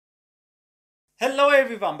Hello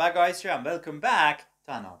everyone, back guys here and welcome back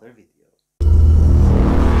to another video.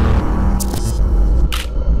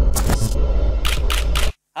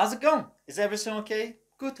 How's it going? Is everything okay?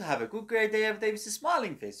 Good to have a good great day every day with a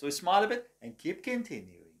smiling face, so smile a bit and keep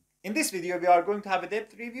continuing. In this video we are going to have a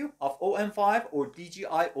depth review of OM5 or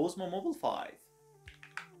DJI Osmo Mobile 5.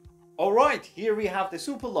 Alright, here we have the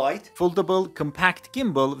super light, foldable, compact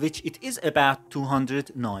gimbal, which it is about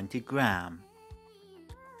 290 grams.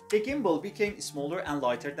 The gimbal became smaller and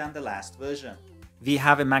lighter than the last version. We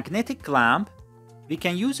have a magnetic clamp. We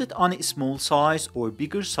can use it on a small size or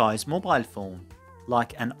bigger size mobile phone,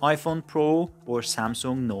 like an iPhone Pro or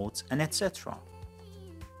Samsung Notes and etc.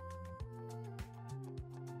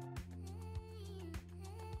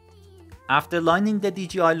 After lining the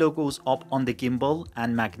DJI logos up on the gimbal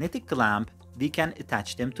and magnetic clamp, we can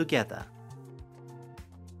attach them together.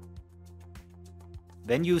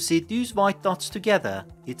 When you see these white dots together,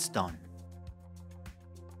 it's done.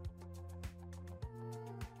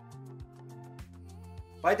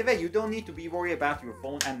 By the way, you don't need to be worried about your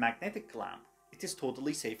phone and magnetic clamp. It is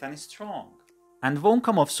totally safe and strong. And won't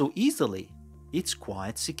come off so easily. It's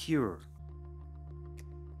quite secure.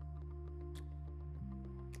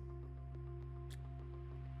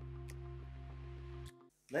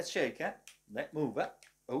 Let's shake it. Let's move it.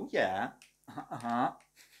 Oh yeah.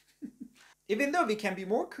 Even though we can be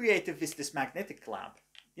more creative with this magnetic clamp.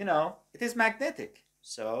 You know, it is magnetic.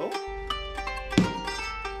 So...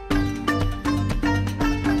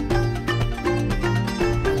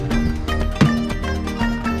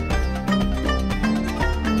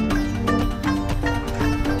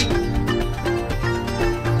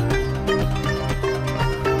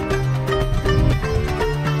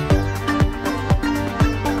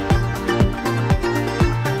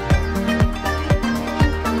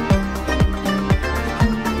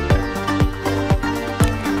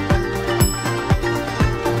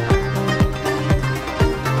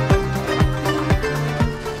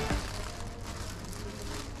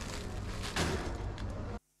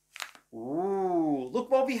 Look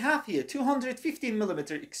what we have here,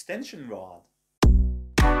 215mm extension rod.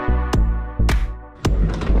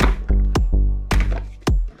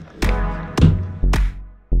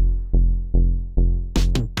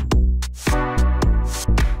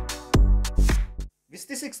 With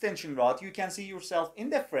this extension rod, you can see yourself in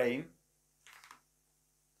the frame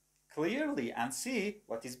clearly and see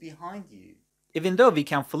what is behind you. Even though we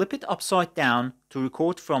can flip it upside down to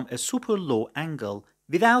record from a super low angle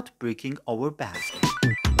without breaking our back.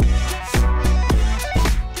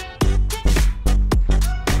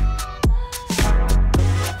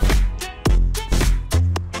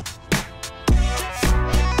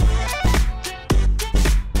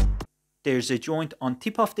 There's a joint on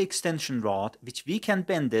tip of the extension rod which we can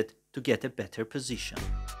bend it to get a better position.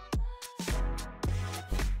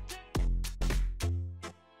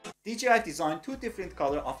 DJI designed two different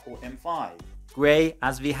colors of OM5. Gray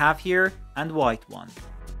as we have here and white one.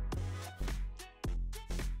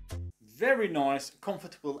 Very nice,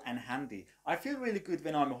 comfortable and handy. I feel really good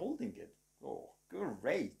when I'm holding it. Oh,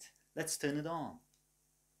 great. Let's turn it on.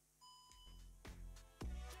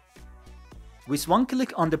 With one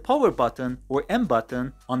click on the power button or M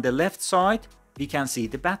button on the left side, we can see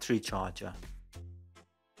the battery charger.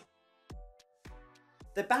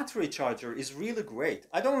 The battery charger is really great.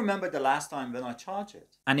 I don't remember the last time when I charged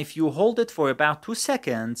it. And if you hold it for about 2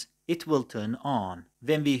 seconds, it will turn on.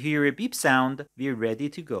 When we hear a beep sound, we're ready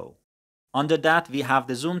to go. Under that, we have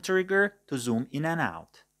the zoom trigger to zoom in and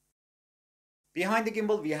out. Behind the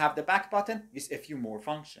gimbal, we have the back button with a few more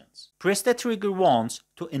functions. Press the trigger once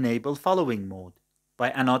to enable following mode.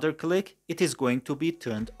 By another click, it is going to be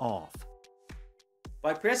turned off.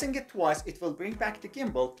 By pressing it twice, it will bring back the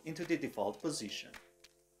gimbal into the default position.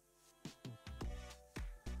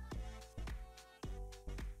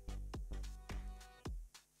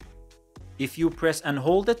 If you press and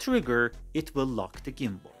hold the trigger, it will lock the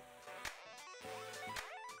gimbal.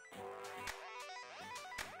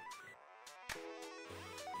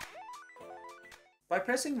 By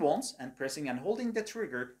pressing once and pressing and holding the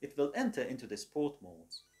trigger, it will enter into the sport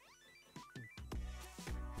modes.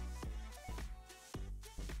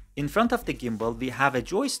 In front of the gimbal, we have a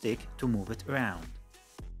joystick to move it around.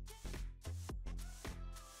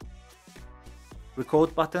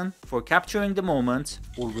 Record button for capturing the moments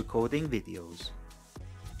or recording videos.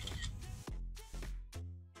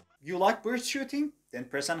 You like bird shooting? Then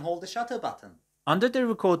press and hold the shutter button. Under the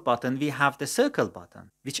record button, we have the circle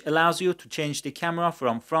button, which allows you to change the camera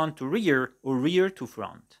from front to rear or rear to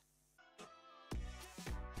front.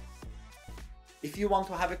 If you want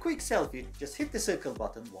to have a quick selfie, just hit the circle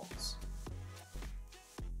button once.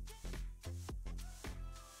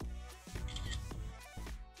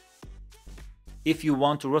 If you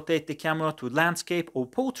want to rotate the camera to landscape or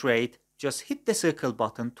portrait, just hit the circle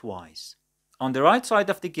button twice. On the right side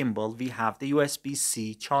of the gimbal, we have the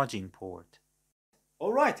USB-C charging port.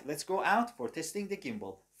 Alright, let's go out for testing the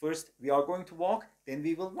gimbal. First, we are going to walk, then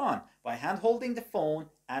we will run by hand holding the phone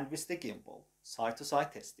and with the gimbal. Side to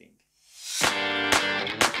side testing.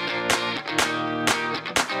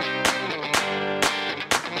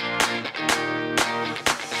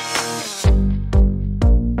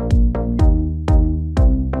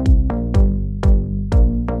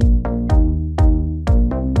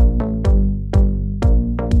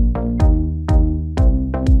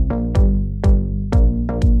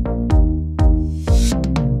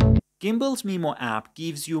 Gimbal's Mimo app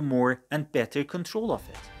gives you more and better control of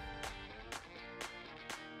it.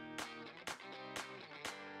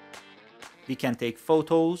 We can take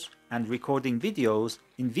photos and recording videos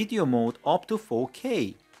in video mode up to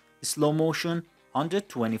 4K, slow motion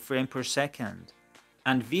 120 frames per second.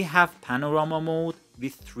 And we have panorama mode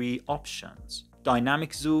with 3 options: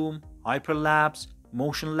 dynamic zoom, hyperlapse,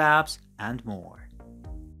 motion lapse, and more.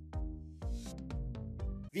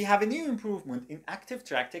 We have a new improvement in active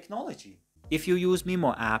track technology. If you use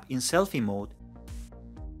Mimo app in selfie mode,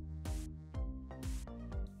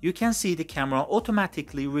 you can see the camera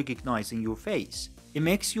automatically recognizing your face. It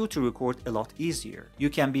makes you to record a lot easier. You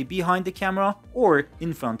can be behind the camera or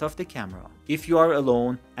in front of the camera. If you are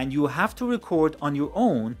alone and you have to record on your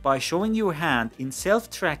own by showing your hand in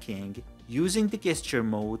self-tracking using the gesture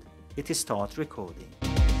mode, it starts recording.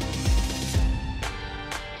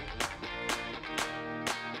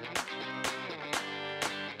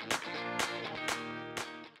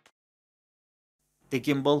 The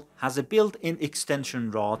gimbal has a built-in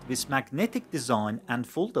extension rod with magnetic design and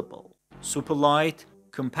foldable. Super light,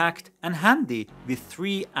 compact and handy with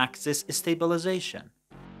 3-axis stabilization.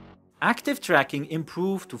 Active tracking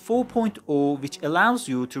improved to 4.0, which allows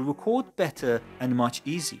you to record better and much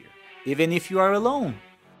easier, even if you are alone.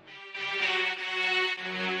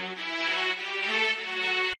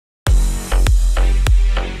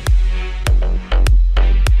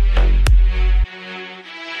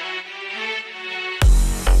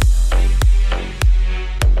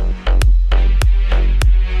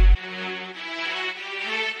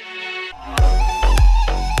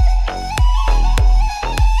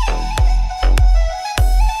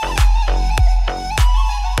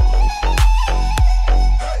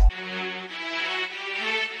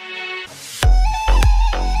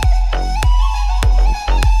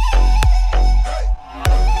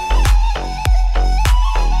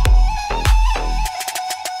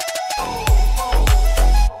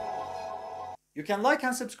 You can like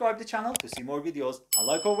and subscribe the channel to see more videos. And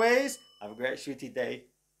like always, have a great shooty day.